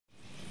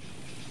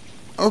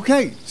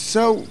Okay,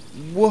 so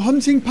we're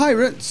hunting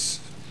pirates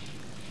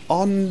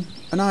on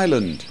an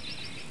island.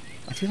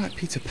 I feel like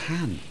Peter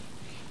Pan.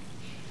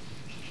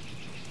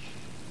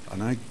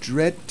 And I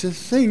dread to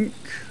think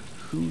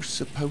who's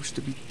supposed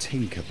to be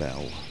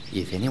Tinkerbell.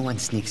 If anyone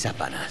sneaks up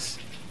on us,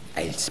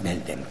 I'll smell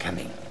them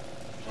coming.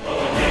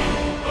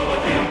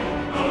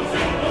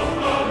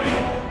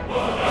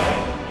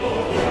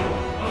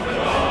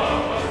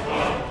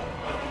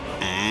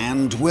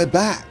 And we're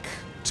back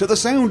to the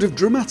sound of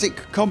dramatic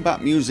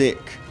combat music.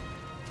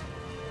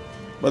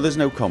 Well, there's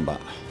no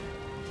combat.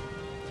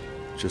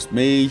 Just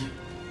me.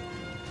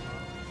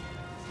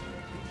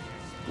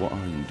 What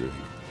are you doing?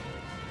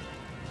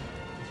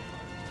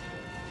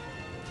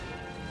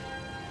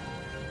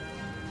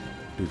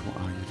 Dude, what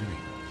are you doing?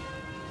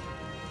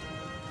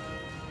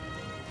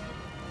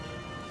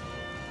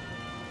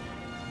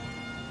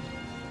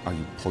 Are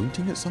you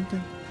pointing at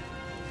something?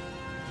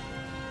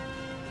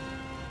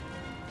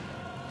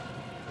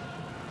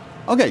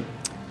 Okay.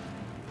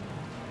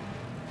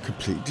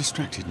 Completely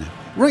distracted now.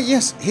 Right,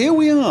 yes, here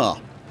we are.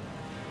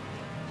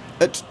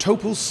 At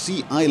Topal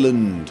Sea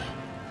Island.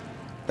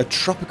 A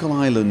tropical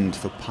island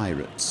for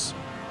pirates.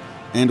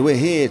 And we're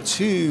here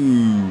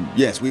to...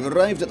 Yes, we've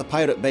arrived at the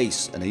pirate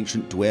base, an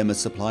ancient Dwemer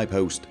supply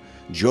post.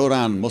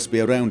 Joran must be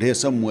around here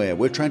somewhere.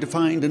 We're trying to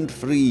find and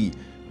free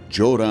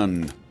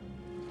Joran.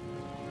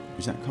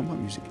 Is that combat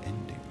music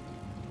ending?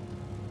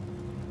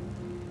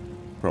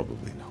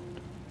 Probably not.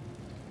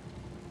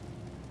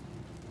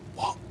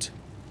 What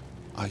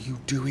are you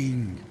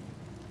doing?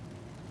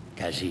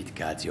 Khajiit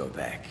guards your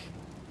back.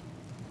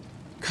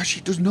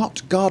 Khajiit does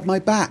not guard my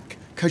back.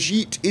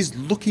 Khajiit is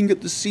looking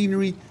at the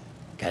scenery...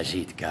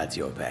 Khajiit guards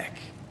your back.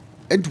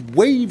 And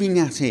waving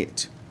at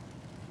it.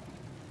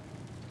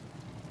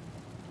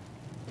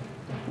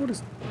 What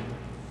is...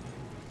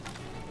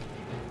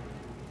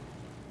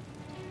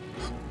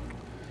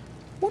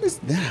 What is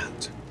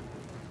that?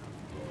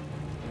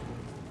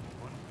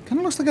 Kind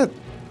of looks like a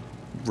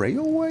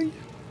railway.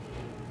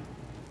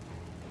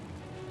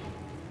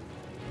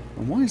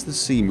 And why is the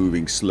sea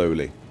moving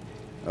slowly?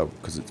 Oh,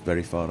 because it's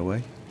very far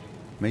away?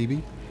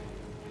 Maybe?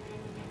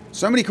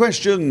 So many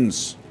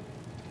questions!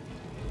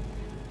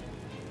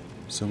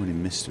 So many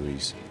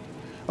mysteries.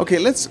 Okay,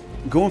 let's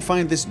go and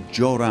find this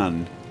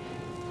Joran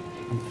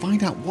and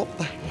find out what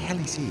the hell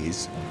it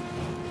is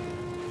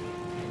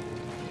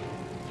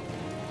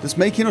that's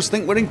making us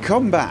think we're in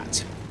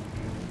combat.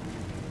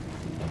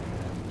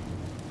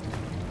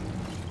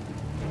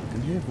 I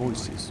can hear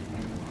voices.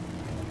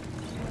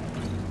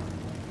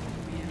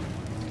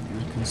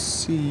 I can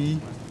see...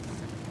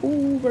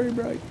 Oh, very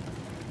bright.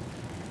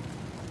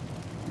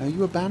 Are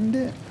you a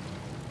bandit?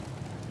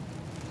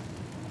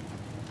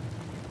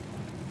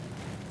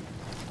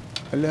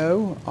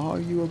 Hello? Are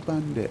you a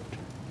bandit?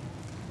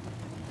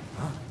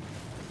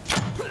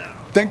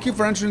 Thank you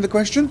for answering the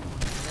question.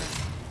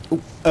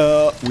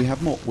 Oh, we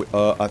have more.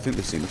 I think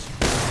they've seen us.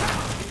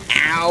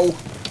 Ow!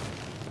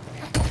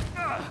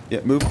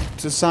 Yeah, move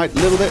to the side a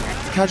little bit.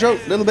 Casual,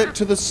 a little bit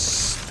to the...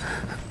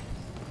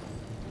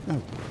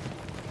 Oh.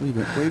 Where are you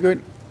going? Where are you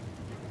going?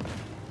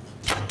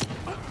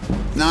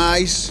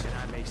 Nice!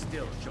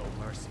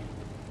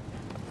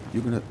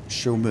 You're going to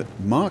show me...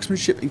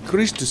 Marksmanship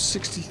increased to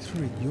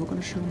 63. You're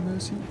going to show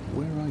mercy?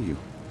 Where are you?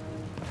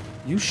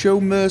 You show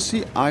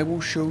mercy, I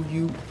will show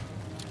you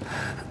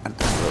an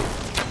arrow.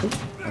 Oh,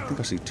 I think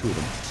I see two of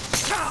them.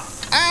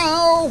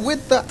 Ow!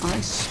 With the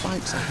ice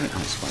spikes. I hate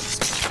ice spikes.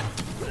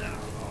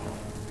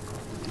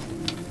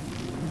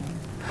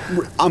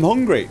 I'm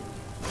hungry.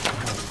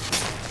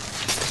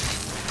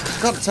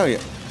 I've got to tell you.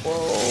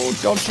 Oh,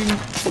 dodging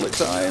bullet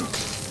time.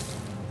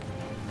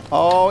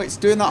 Oh, it's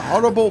doing that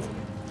horrible...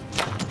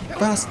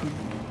 Fast.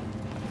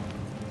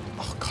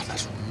 Oh god,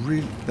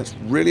 that's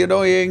really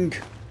annoying.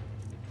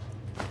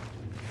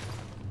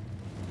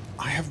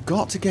 I have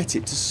got to get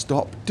it to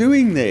stop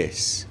doing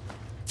this.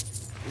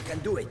 You can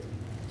do it.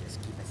 Just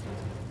keep us.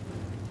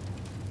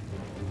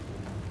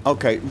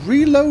 Okay,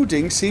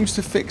 reloading seems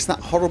to fix that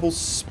horrible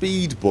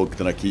speed bug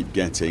that I keep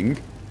getting.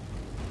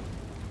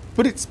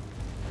 But it's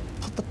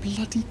put the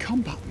bloody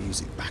combat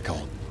music back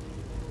on.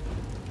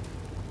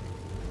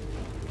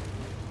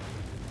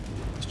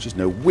 There's just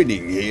no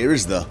winning here,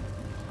 is there?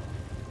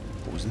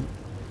 What was that?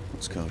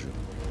 What's casual?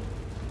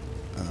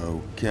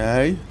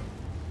 Okay.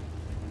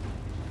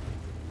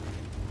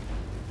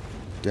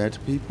 Dead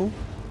people.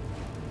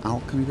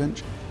 Alchemy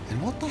bench.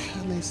 And what the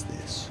hell is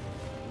this?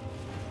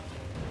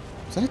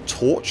 Is that a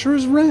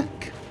torturer's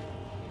rack?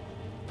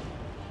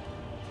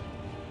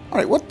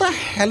 Alright, what the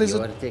hell is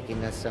You are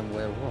taking us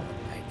somewhere warm,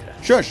 I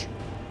trust. Shush!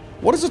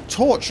 What is a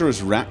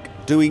torturer's rack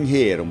doing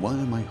here? And why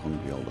am I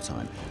hungry all the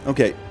time?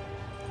 Okay,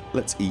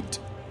 let's eat.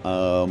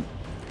 I'm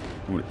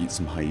gonna eat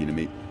some hyena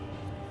meat.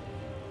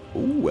 Oh,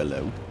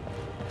 hello.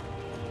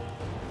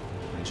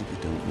 Magic I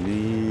don't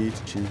need.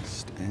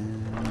 Chest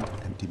and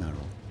empty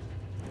barrel.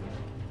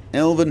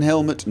 Elven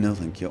helmet. No,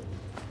 thank you.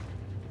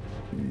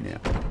 No.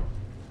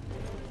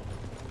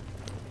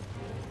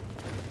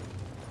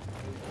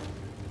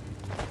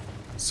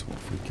 So what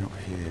have we got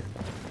here?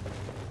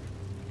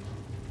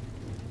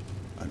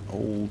 an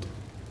old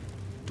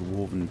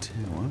dwarven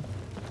tower.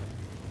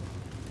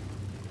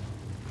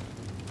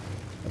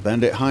 A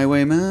bandit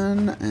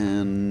highwayman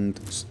and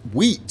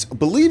wheat.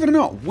 Believe it or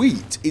not,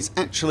 wheat is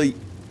actually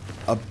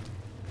a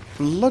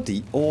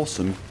bloody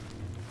awesome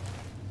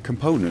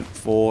component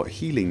for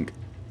healing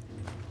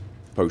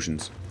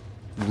potions.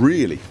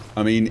 Really.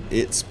 I mean,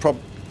 it's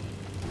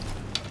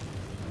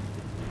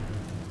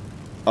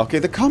okay,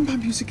 the combat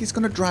music is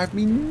going to drive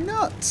me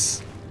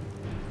nuts.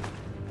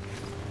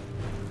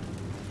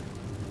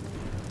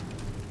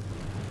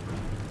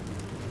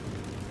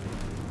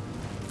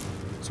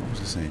 So what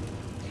was I saying?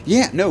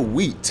 Yeah, no,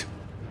 wheat.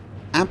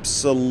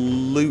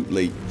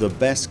 Absolutely the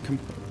best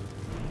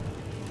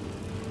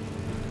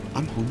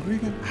I'm hungry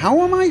again.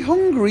 How am I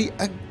hungry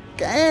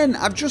again?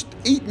 I've just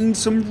eaten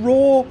some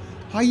raw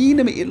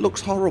hyena meat. It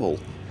looks horrible.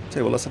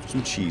 Tell you what, let's have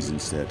some cheese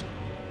instead.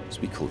 Let's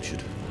be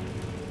cultured.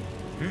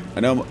 I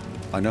know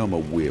I'm a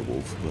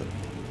werewolf, but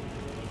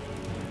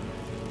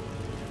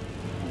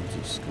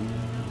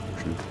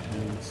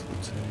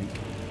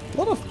a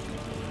lot of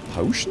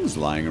potions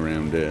lying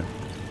around here.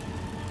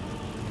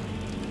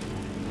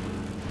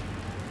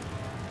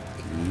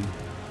 Okay.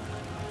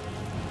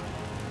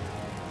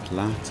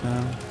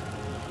 Platter.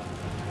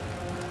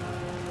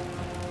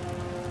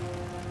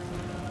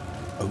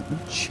 Open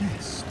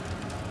chest.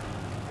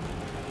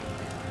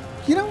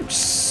 You don't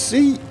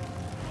see...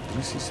 Let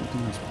me see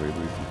something else very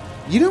briefly.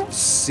 You don't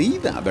see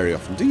that very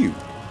often, do you?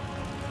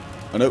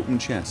 An open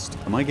chest.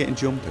 Am I getting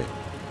jumpy?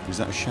 Or is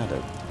that a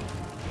shadow?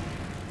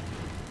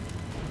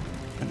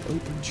 An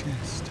open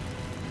chest.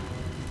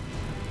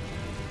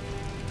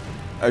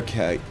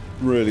 Okay,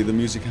 really, the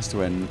music has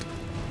to end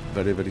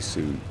very, very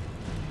soon.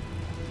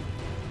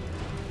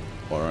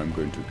 Or I'm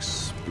going to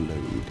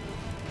explode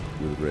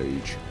with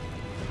rage.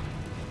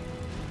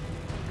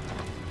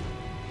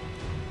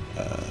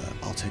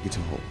 I'll take it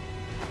all.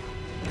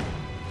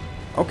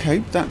 Okay,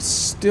 that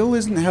still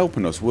isn't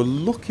helping us. We're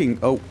looking...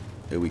 Oh,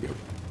 here we go.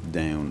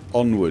 Down.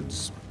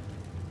 Onwards.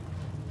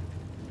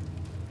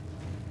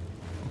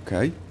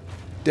 Okay.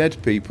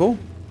 Dead people.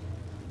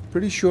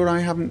 Pretty sure I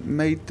haven't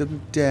made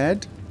them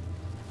dead.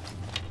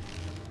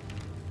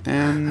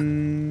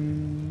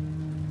 And...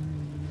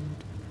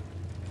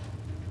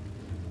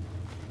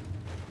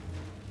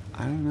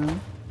 I don't know.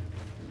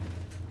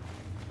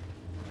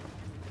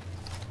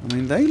 I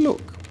mean, they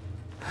look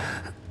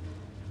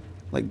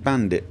like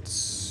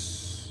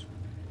bandits.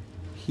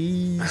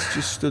 He's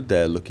just stood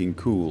there looking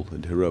cool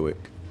and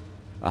heroic.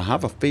 I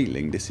have a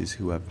feeling this is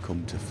who I've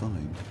come to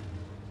find.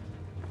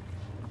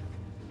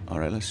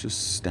 Alright, let's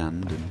just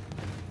stand and...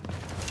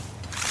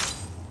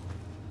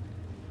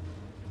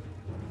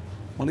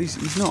 Well,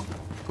 he's not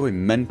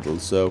going mental,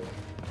 so...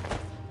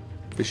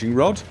 Fishing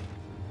rod?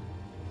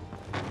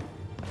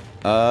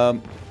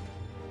 Are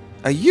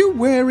you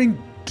wearing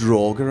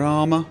Draugr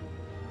armor?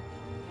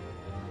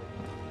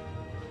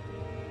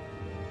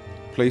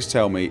 Please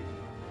tell me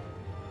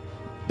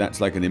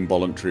that's like an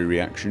involuntary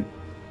reaction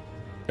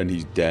and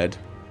he's dead.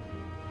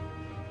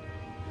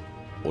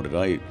 Or did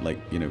I,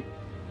 like, you know,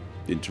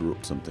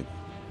 interrupt something?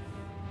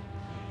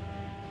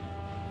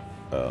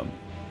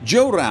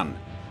 Joran!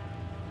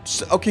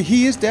 So, okay,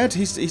 he is dead.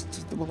 He's...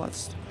 Well,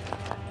 that's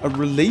a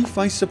relief,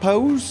 I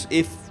suppose,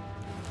 if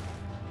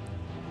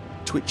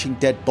twitching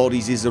dead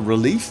bodies is a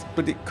relief,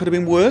 but it could have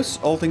been worse,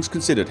 all things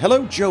considered.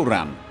 Hello,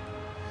 Joran.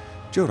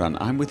 Joran,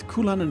 I'm with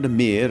Kulan and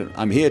Amir.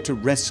 I'm here to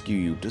rescue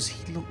you. Does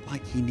he look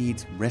like he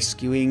needs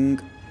rescuing,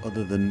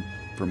 other than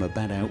from a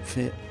bad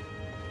outfit?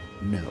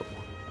 No.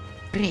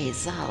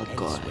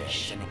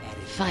 Gosh.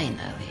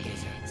 Finally.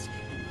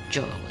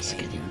 Joe was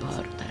getting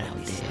bored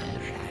around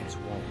there.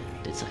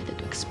 Decided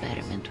to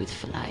experiment with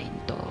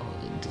flying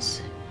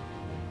toads.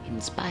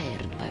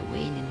 Inspired by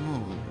waning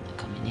moon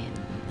coming in.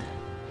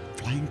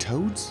 Flying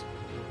toads?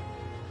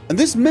 And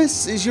this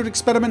mess is your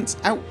experiment's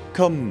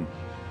outcome.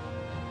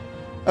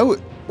 Oh,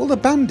 well, the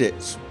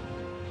bandits.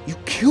 You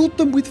killed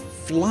them with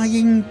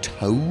flying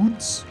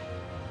toads?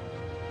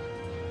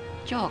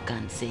 Joe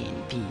can say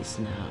in peace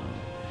now.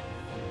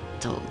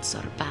 Toads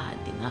are bad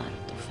in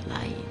art of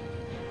flying.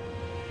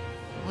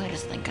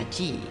 Worse than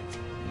Khajiit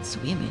in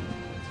swimming,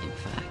 in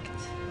fact.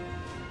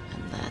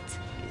 And that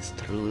is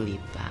truly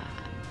bad.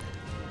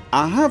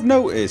 I have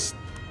noticed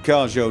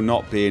Kajo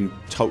not being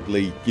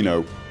totally, you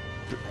know,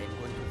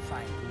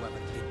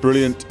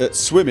 brilliant at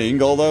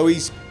swimming, although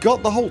he's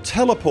got the whole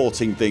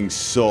teleporting thing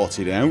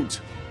sorted out.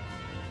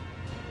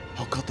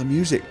 Oh god, the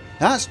music.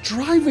 That's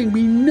driving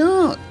me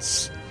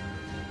nuts.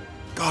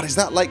 God, is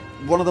that like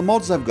one of the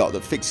mods I've got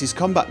that fixes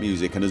combat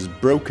music and has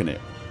broken it?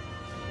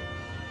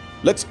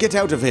 Let's get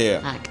out of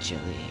here. Actually,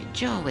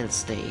 Joe will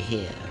stay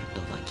here,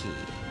 Dovaki.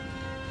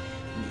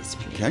 This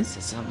place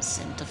has some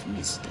scent of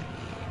mystery,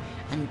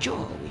 and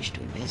Joe wished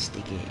to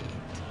investigate.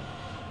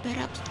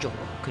 Perhaps Joe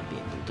could be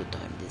able to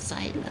turn this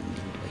island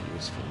into a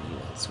useful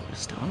Elsweyr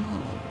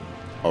stronghold.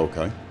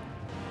 Okay.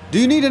 Do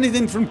you need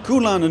anything from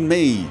Kulan and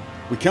me?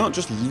 We can't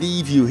just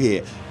leave you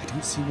here. I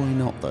don't see why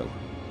not, though.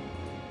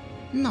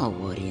 No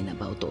worrying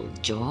about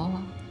old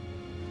Joe.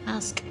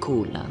 Ask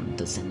Kulan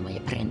to send my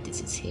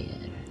apprentices here.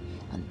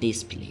 and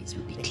this place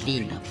will be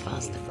cleaned up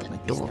faster than a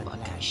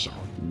dog can shout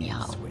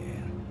meow.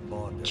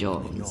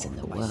 Joe is in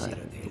the world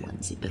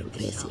once he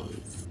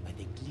progresses.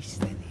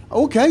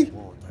 Okay,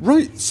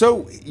 right,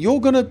 so you're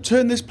going to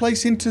turn this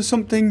place into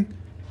something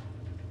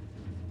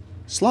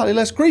slightly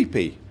less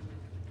creepy.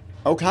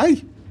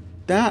 Okay,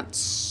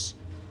 that's...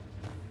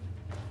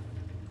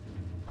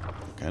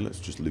 Okay, let's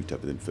just loot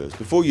everything first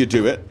before you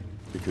do it,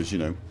 because, you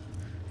know...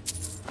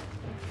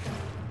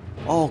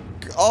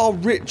 Oh,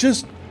 Rick,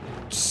 just...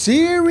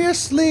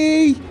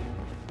 Seriously?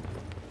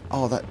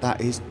 Oh,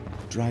 that is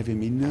driving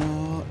me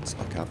nuts.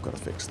 Okay, I've got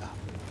to fix that.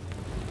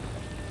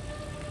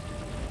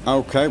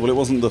 Okay, well, it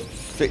wasn't the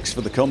fix for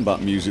the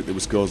combat music that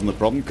was causing the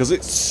problem, because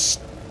it's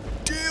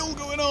still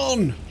going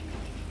on.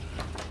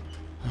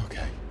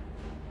 Okay.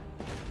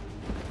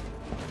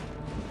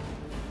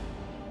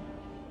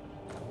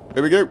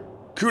 Here we go.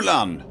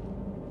 Kulan.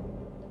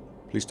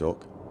 Please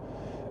talk.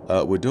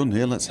 We're done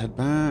here. Let's head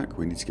back.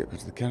 We need to get back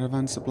to the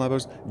caravan supply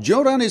box.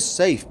 Joran is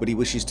safe, but he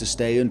wishes to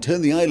stay and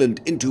turn the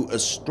island into a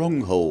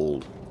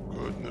stronghold.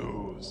 Good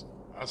news.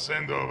 I'll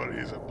send over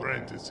his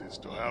apprentices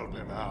to help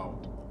him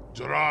out.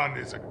 Joran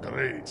is a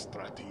great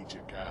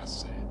strategic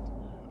asset.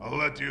 I'll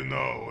let you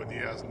know when he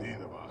has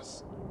need of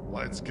us.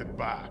 Let's get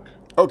back.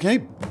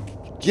 Okay.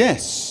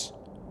 Yes.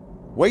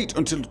 Wait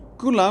until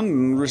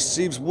Kulan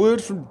receives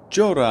word from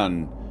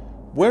Joran.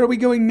 Where are we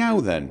going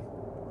now, then?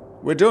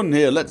 We're done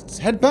here. Let's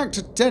head back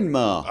to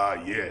Thalmor.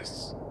 Ah,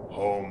 yes.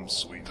 Home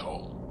sweet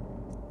home.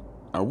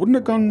 I wouldn't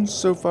have gone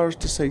so far as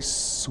to say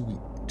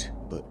sweet,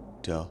 but,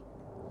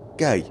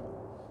 gay.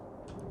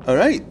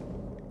 Alright.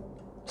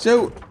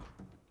 So...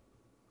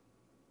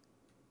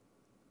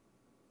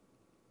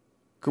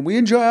 Can we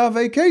enjoy our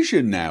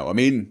vacation now? I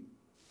mean...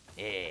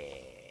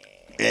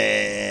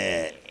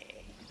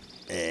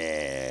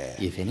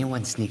 If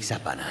anyone sneaks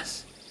up on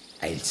us,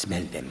 I'll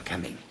smell them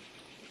coming.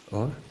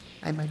 Or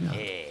I might not.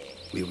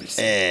 We will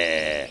see.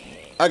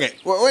 Okay,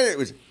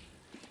 wait.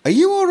 Are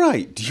you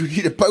alright? Do you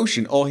need a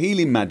potion or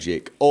healing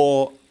magic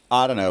or,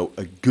 I don't know,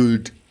 a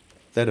good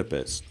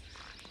therapist?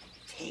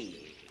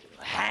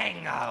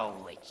 Hang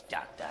on, witch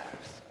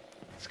doctors.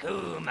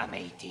 Skooma,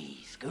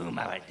 matey.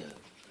 Skooma will do.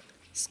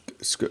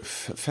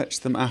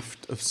 Fetch them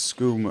aft of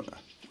skooma.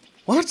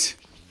 What?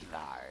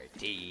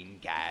 13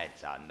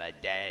 cats on the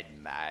dead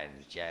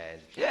man's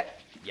chest.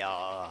 Yo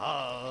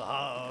ho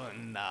ho,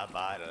 in the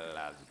bottle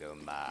of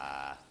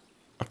skooma.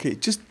 Okay,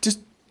 just...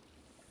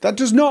 That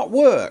does not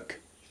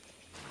work.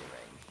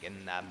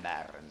 Drinking the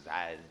barons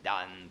has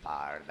done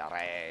for the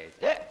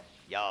rest.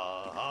 Yo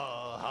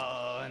ho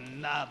ho,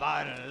 in the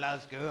bottle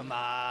of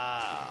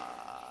skooma.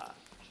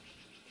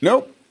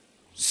 Nope.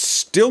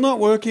 Still not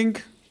working.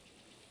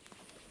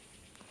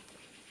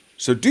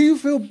 So do you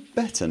feel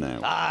better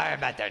now? Far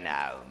better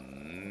now,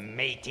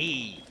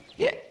 matey.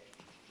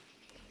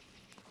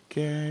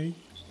 Okay.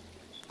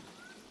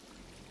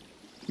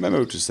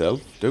 Memo to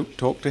self, don't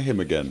talk to him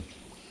again.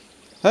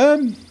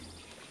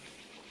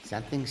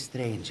 Something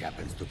strange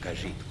happens to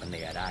Khajiit when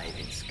they arrive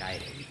in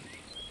Skyrim.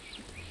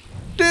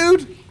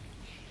 Dude!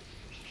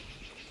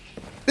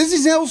 This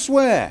is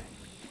Elsweyr!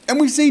 And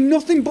we've seen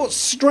nothing but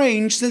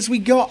strange since we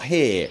got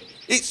here.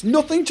 It's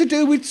nothing to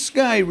do with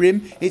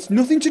Skyrim, it's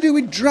nothing to do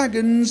with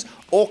dragons,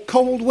 or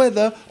cold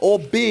weather, or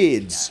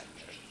beards.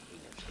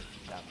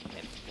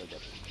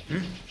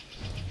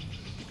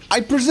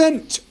 I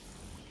present...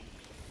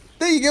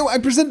 There you go, I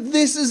present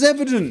this as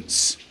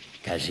evidence.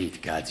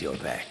 Khajiit guards your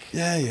back.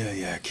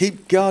 Yeah.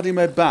 Keep guarding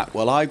my back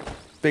while I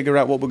figure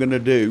out what we're going to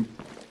do.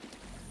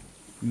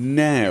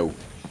 Now,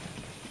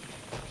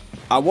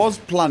 I was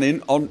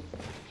planning on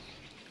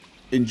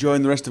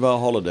enjoying the rest of our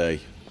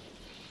holiday.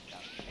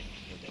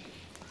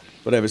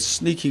 But I have a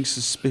sneaking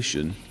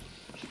suspicion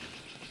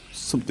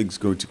something's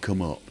going to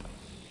come up.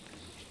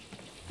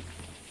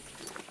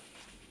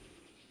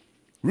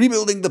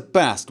 Rebuilding the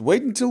past.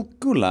 Wait until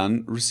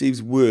Kulan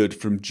receives word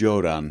from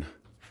Joran.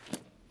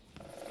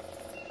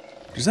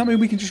 Does that mean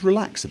we can just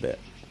relax a bit?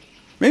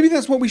 Maybe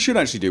that's what we should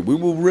actually do. We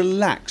will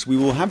relax. We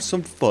will have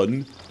some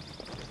fun.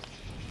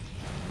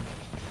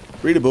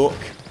 Read a book.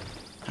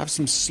 Have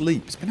some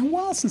sleep. It's been a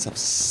while since I've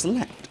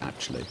slept,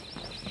 actually.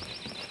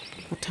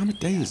 What time of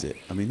day is it?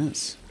 I mean,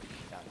 that's...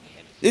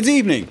 It's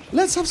evening.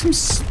 Let's have some...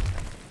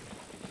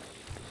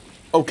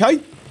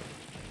 Okay.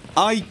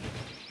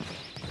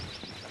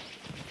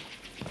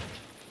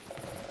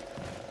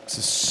 It's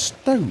a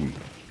stone.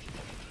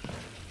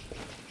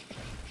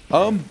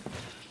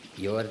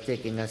 You're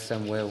taking us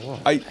somewhere warm.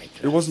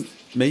 It wasn't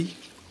me.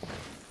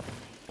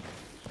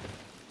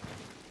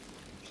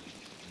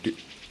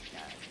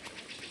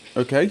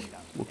 Okay.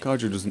 Well,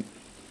 Kaju doesn't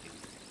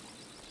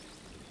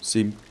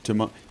seem to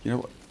much. You know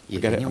what?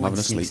 Forget it. I'm having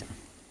a sleep.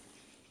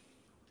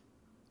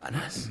 On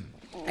us,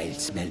 I'll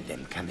smell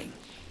them coming.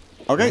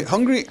 Okay,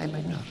 hungry I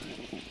might not.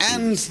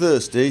 and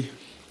thirsty.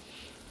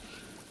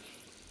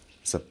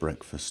 Let's have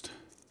breakfast.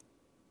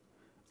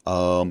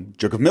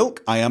 Jug of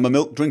milk. I am a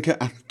milk drinker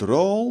after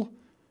all.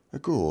 A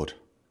gourd.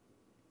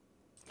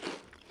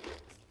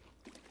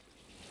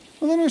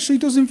 Well, that actually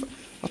does.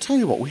 I'll tell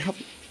you what. We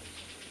have.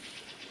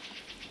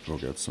 Oh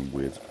god, some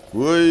weird...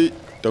 Wait!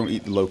 Don't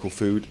eat the local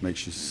food.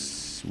 Makes you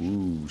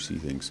see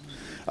things.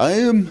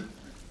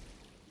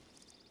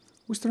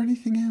 Was there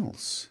anything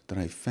else that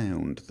I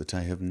found that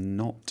I have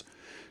not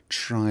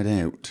tried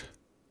out?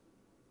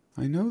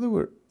 I know there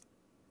were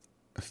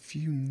a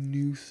few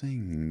new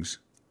things.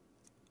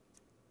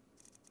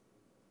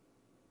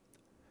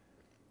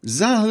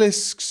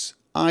 Zalisk's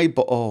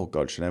eyeball. Oh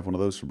god, should I have one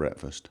of those for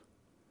breakfast?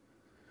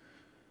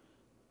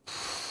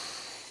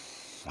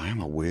 I am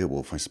a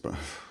werewolf, I suppose.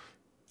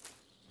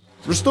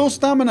 Restore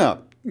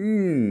stamina.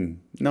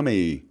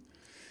 Nummy.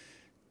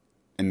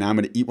 And now I'm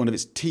going to eat one of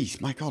its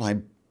teeth. My god,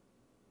 I'm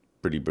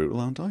pretty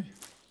brutal, aren't I?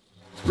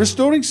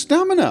 Restoring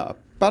stamina.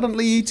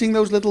 Apparently eating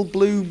those little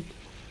blue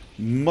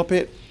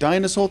Muppet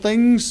dinosaur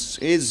things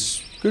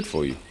is good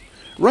for you.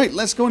 Right,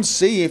 let's go and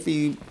see if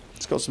he's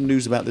got some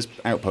news about this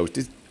outpost.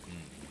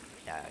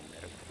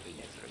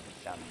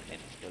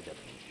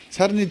 It's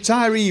had an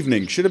entire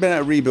evening. Should have been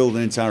able to rebuild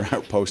an entire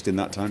outpost in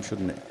that time,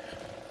 shouldn't it?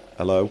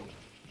 Hello?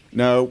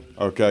 No?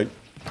 Okay.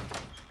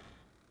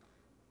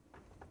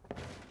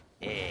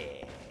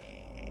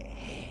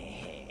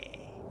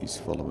 He's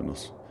following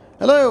us.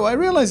 Hello, I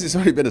realise it's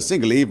only been a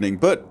single evening,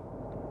 but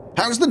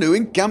how's the new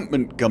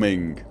encampment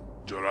coming?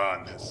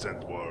 Joran has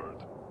sent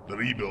word. The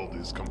rebuild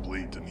is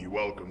complete and he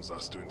welcomes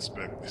us to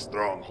inspect the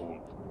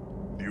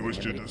Stronghold. Do you wish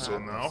to do so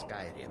now?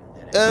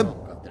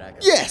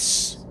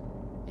 Yes!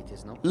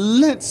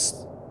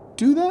 Let's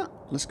do that.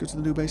 Let's go to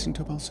the new base in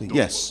Topal Sea.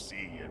 Yes.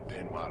 Sea and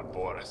Thalmor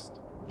Forest.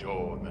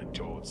 Joan and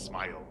Joan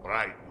smile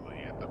brightly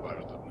at the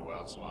birth of New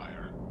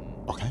Elsweyr.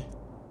 Okay.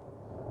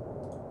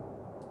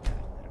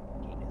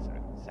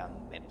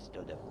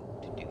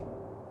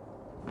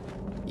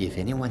 If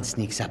anyone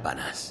sneaks up on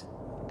us,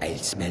 I'll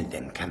smell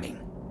them coming.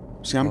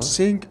 See, I'm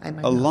seeing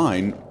a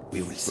line.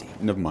 We will see.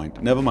 Never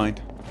mind. Never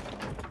mind.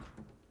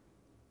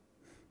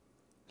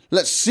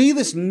 Let's see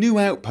this new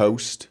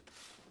outpost.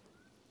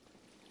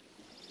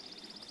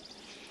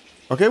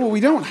 Okay, well, we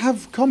don't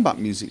have combat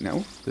music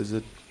now. There's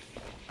a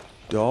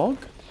dog.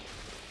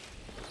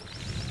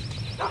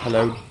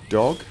 Hello,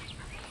 dog.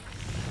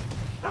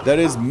 There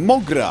is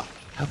Mogra.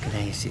 How can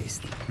I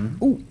assist?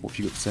 Oh, what have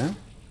you got to say?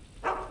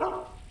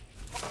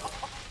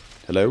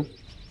 Hello?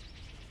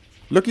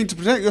 Looking to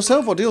protect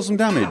yourself or deal some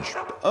damage?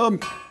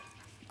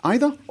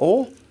 Either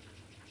or?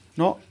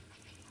 Not?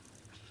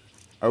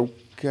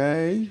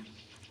 Okay.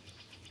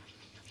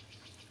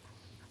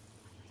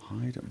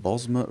 Hide,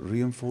 Bosma,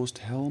 reinforced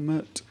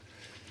helmet.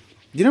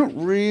 You don't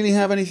really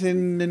have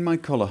anything in my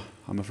colour,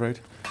 I'm afraid.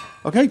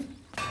 Okay.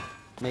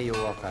 May you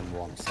walk on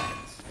warm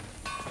sands.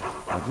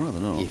 I'd rather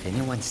not. If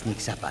anyone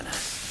sneaks up on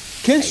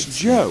us, Kiss I'll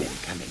Joe. smell them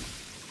coming.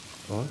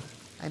 Or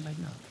I might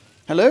not.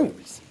 Hello.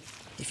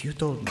 If you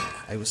told me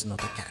I was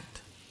not a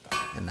cat,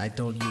 and I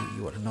told you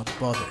you are not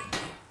bothering me,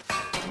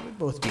 we would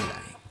both be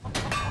lying.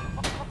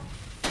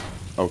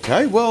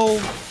 Okay, well,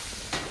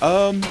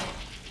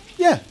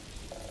 yeah.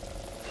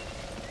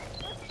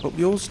 Hope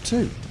yours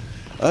too.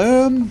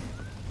 Well,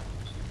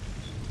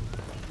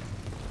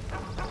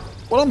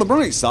 on the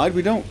bright side,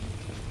 we don't...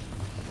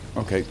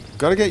 Okay,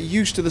 gotta get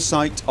used to the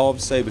sight of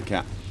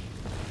Sabercat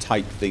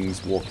type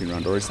things walking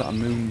around. Or is that a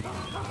moon?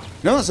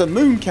 No, that's a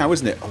moon cow,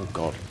 isn't it? Oh,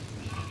 God.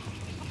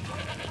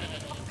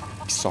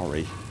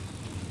 Sorry.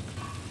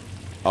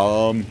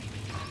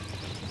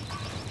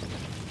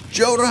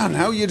 Joran,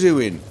 how you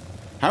doing?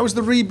 How's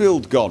the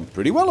rebuild gone?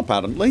 Pretty well,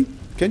 apparently.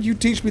 Can you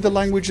teach me the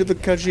language of the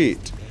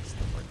Khajiit?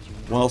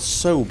 While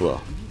sober.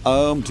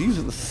 Do you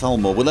think the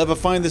Thalmor will ever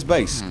find this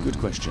base? Good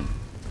question.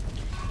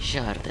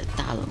 Sure, the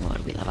Thalmor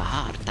will have a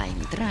hard time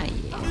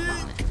trying.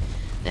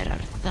 There are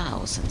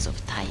thousands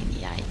of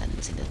tiny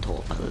islands in the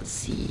Topal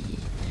Sea,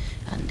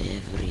 and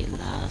every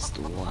last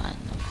one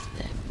of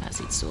them has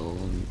its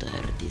own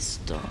dirty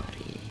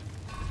story.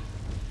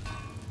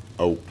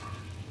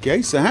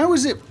 Okay, so how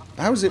is it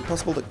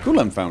possible that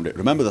Kulan found it?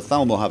 Remember, the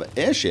Thalmor have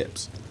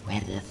airships.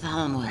 Where the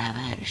Thalmor have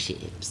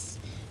airships,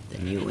 the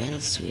new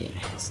Elsweyr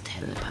has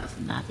telepath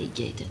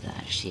navigated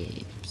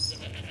airships.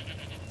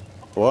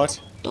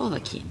 What?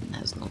 Dovahkiin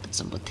has noted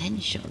some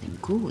potential in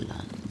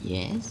Kulan,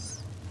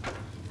 yes?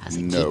 As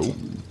a No.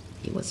 kitten,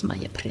 he was my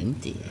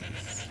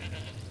apprentice.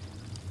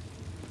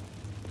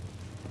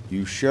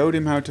 You showed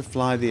him how to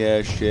fly the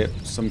airship,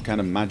 some kind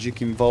of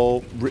magic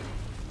involved.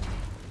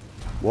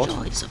 What?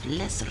 Joe is of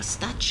lesser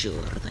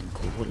stature than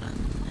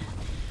Kulan.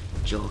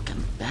 Joe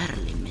can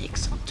barely make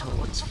some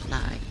toads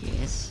fly,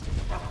 yes?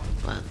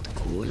 But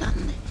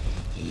Kulan,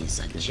 he is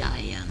a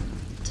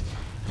giant,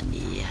 and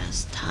he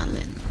has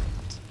talent.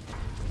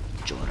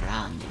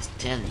 Joran is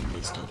telling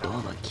this to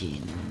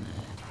Dovahkiin.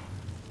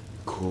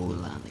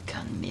 Kulan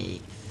can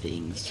make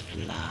things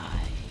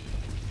fly.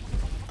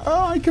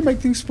 I can make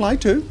things fly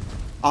too.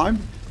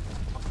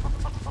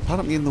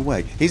 Pardon me in the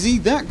way. Is he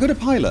that good a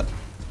pilot?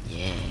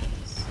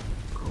 Yes,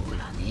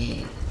 Kulan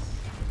is.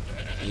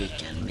 He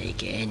can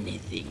make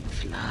anything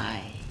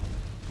fly.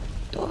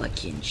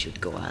 Dovahkiin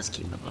should go ask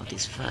him about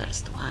his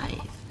first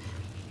wife.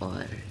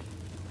 Or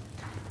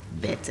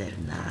Better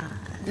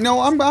not.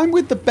 No, I'm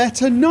with the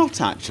better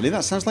not, actually.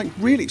 That sounds like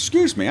really...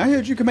 Excuse me, I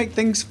heard you can make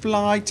things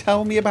fly.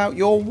 Tell me about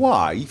your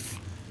wife.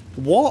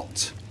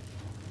 What?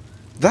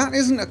 That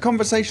isn't a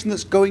conversation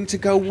that's going to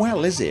go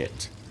well, is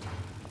it?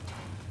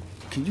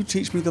 Can you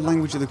teach me the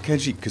language of the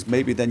Khajiit? Because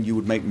maybe then you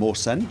would make more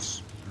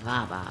sense.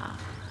 Vaba.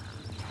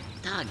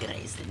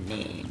 Tagra is the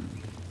name.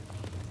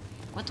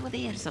 What would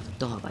the heirs of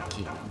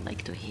Dovahkiin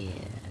like to hear?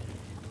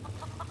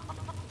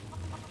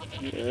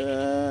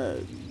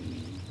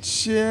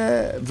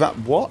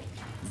 What?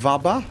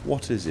 Vaba?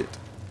 What is it?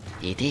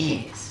 It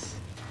is.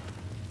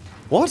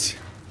 What?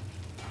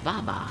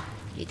 Vaba.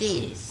 It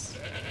is.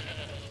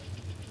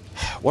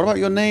 What about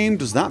your name?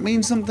 Does that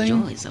mean something?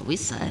 Joe is a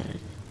wizard.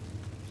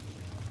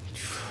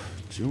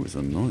 Joe is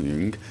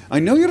annoying. I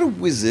know you're a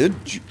wizard,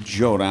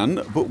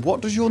 Joran, but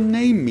what does your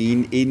name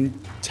mean in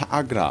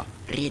Tagra?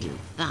 Riddle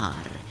Thar.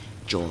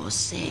 Joe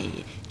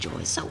say Joe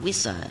is a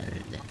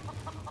wizard.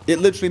 It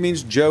literally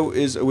means Joe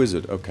is a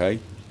wizard, okay.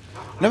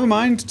 Never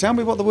mind, tell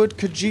me what the word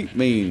Khajiit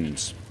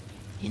means.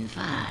 In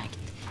fact,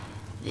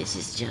 this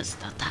is just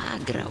a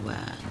Tagra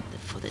word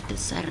for the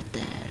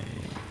deserter.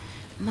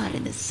 More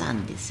in the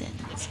sun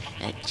descends,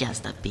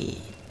 just a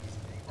bit.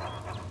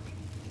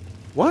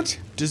 What?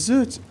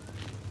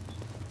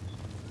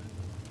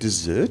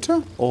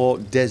 Deserter or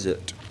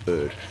desert?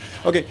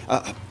 Okay,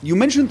 you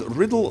mentioned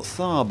Riddle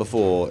Thar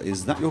before.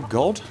 Is that your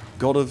god?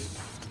 God of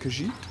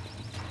Khajiit?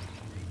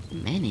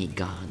 Many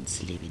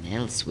gods live in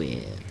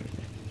Elsweyr,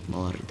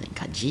 more than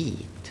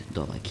Khajiit,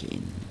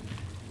 Dovahkiin.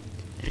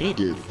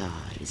 Riddle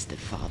Thar is the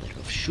father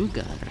of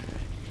sugar,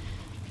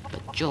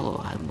 but Joe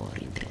are more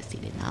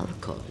interested in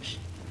Alkosh,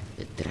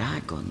 the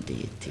dragon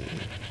deity,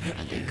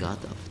 and the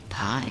god of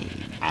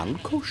time.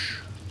 Alkosh?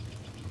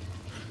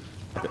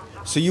 Okay.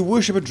 So you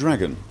worship a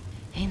dragon?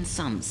 In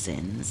some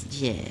sense,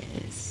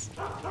 yes.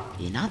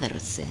 In other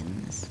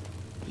sense,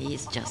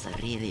 he's just a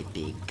really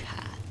big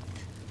cat.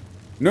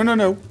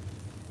 No.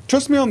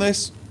 Trust me on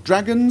this.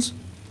 Dragons,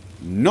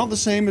 not the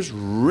same as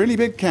really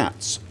big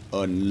cats.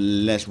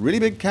 Unless really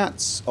big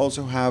cats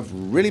also have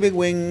really big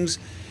wings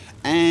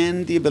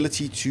and the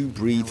ability to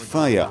breathe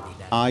fire,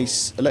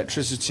 ice,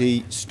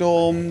 electricity,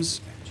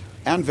 storms,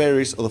 and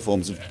various other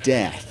forms of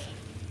death.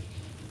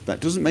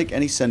 That doesn't make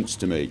any sense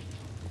to me.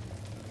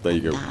 There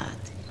you go.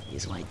 That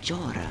is why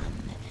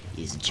Joran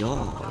is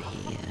Joe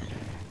here.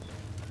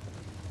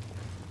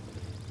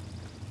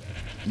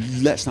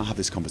 Let's not have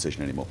this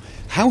conversation anymore.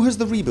 How has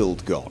the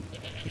rebuild gone?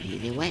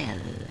 Really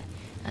well,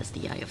 as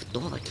the eye of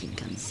Dovahkiin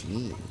can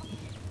see.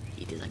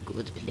 It is a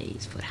good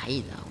place for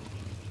hideout.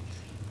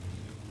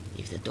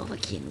 If the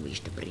Dovahkiin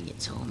wish to bring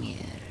its home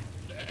here,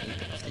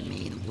 people of the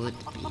main would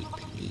be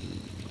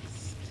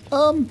pleased.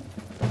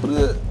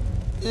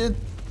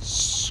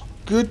 It's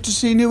good to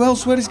see New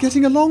Elsweyr is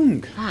getting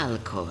along.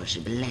 Alkosh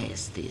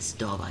bless this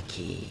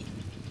Dovahkiin.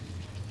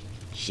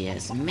 She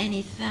has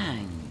many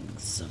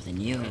thanks of the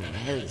new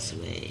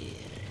Elsweyr.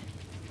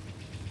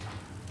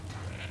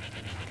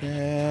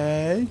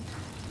 Okay.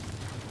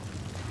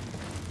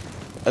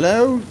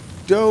 Hello,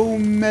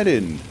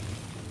 Dwemer.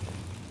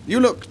 You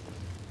look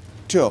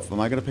tough. Am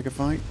I going to pick a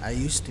fight? I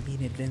used to be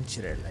an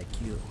adventurer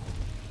like you.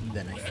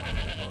 Then I found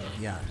the Ball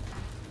of Yarn.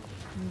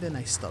 And then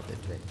I stopped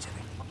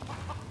adventuring.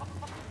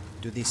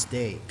 To this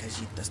day,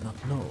 Khajiit does not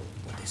know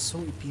what is so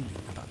appealing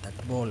about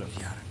that Ball of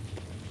Yarn.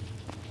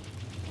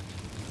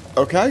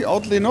 Okay,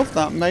 oddly enough,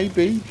 that may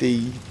be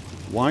the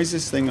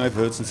wisest thing I've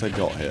heard since I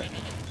got here.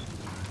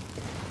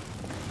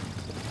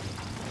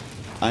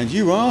 And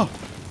you are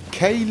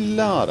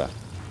Kaylara.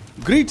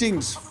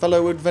 Greetings,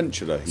 fellow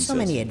adventurer, he says. So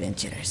many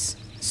adventurers,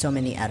 so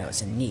many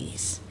arrows and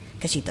knees.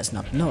 Khajiit does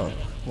not know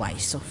why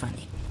it's so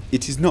funny.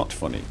 It is not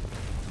funny.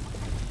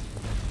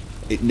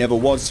 It never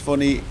was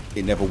funny.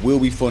 It never will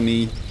be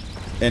funny.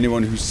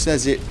 Anyone who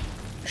says it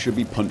should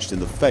be punched in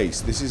the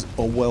face. This is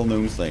a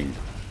well-known thing.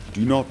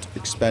 Do not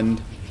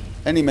expend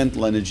any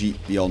mental energy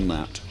beyond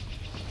that.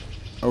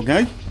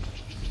 Okay?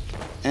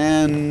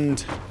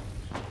 And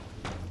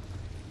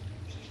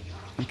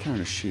I'm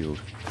carrying a shield.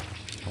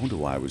 I wonder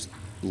why I was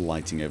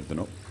lighting everything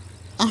up.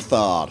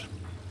 Athar.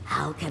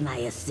 How can I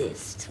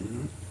assist?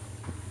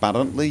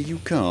 Apparently you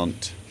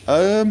can't.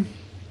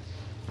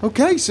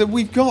 Okay, so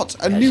we've got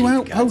a new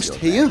outpost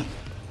here.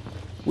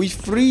 We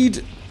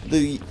freed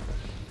the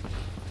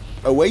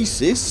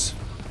oasis.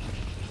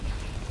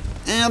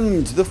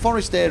 And the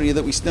forest area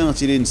that we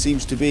started in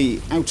seems to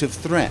be out of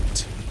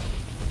threat.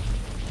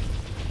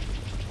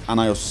 And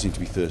I also seem to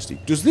be thirsty.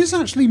 Does this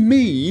actually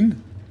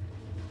mean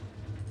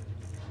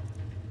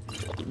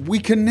we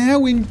can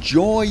now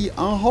enjoy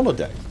our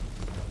holiday?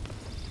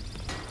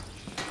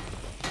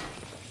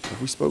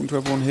 Have we spoken to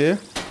everyone here?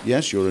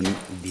 Yes, you're in.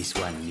 This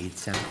one needs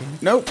something?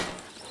 Nope.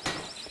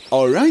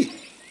 Alright.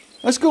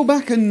 Let's go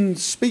back and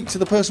speak to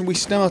the person we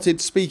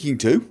started speaking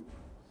to.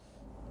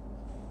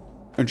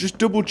 And just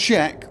double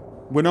check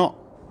we're not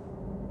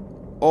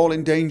all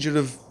in danger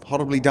of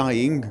horribly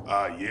dying.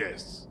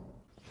 Yes.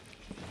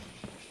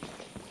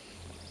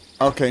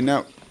 Okay,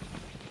 now.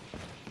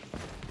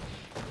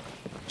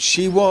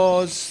 She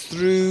was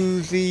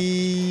through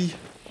the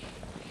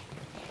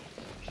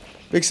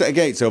Big set of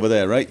gates over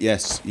there, right?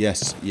 Yes,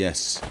 yes,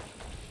 yes.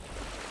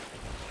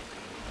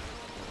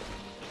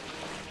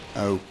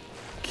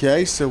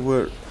 Okay, so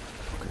we're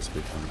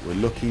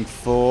looking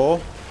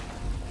for...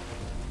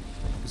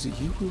 Is it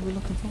you we were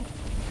looking for?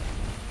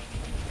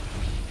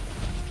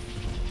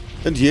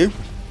 And you?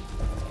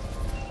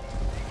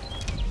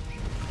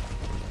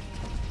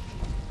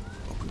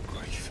 Oh, good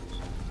grief.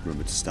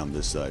 Remember to stand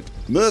this side.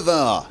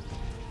 Murvar!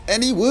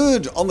 Any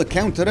word on the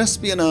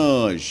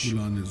counter-espionage?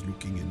 Ulan is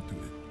looking into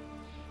it.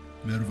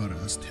 Mervar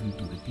asked him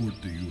to report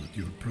to you at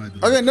your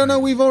private... Okay, no,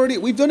 we've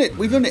done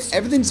it.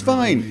 Everything's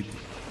fine.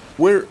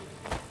 We're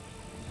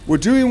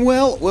doing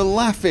well. We're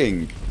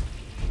laughing.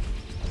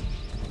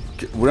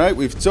 Right,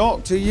 we've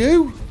talked to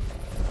you.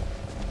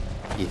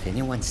 If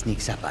anyone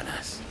sneaks up on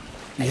us...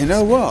 You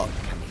know what?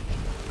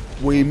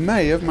 We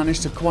may have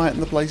managed to quieten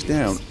the place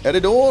down.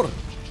 Edidor!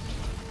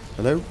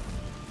 Hello?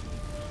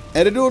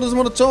 Edidor doesn't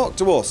want to talk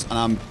to us, and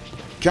I'm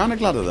kind of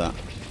glad of that.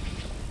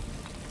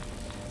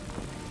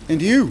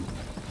 And you?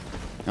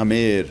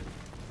 Amir.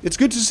 It's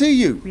good to see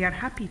you. We are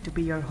happy to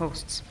be your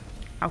hosts.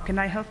 How can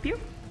I help you?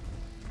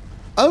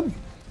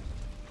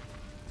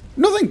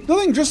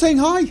 Nothing. Just saying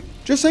hi.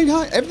 Just saying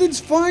hi.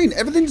 Everything's fine.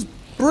 Everything's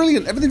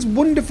brilliant. Everything's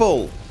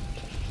wonderful.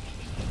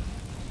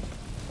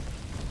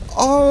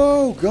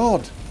 Oh,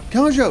 God.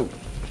 Kajo,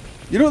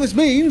 you know what this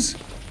means?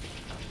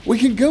 We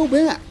can go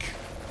back.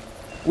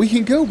 We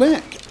can go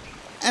back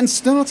and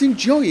start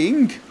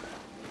enjoying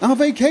our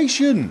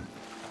vacation.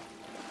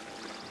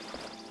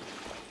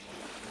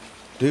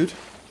 Dude.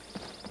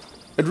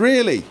 And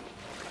really,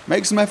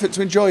 make some effort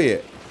to enjoy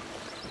it.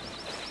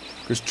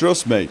 Because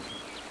trust me,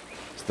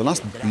 it's the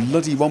last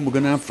bloody one we're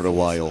going to have for a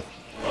while.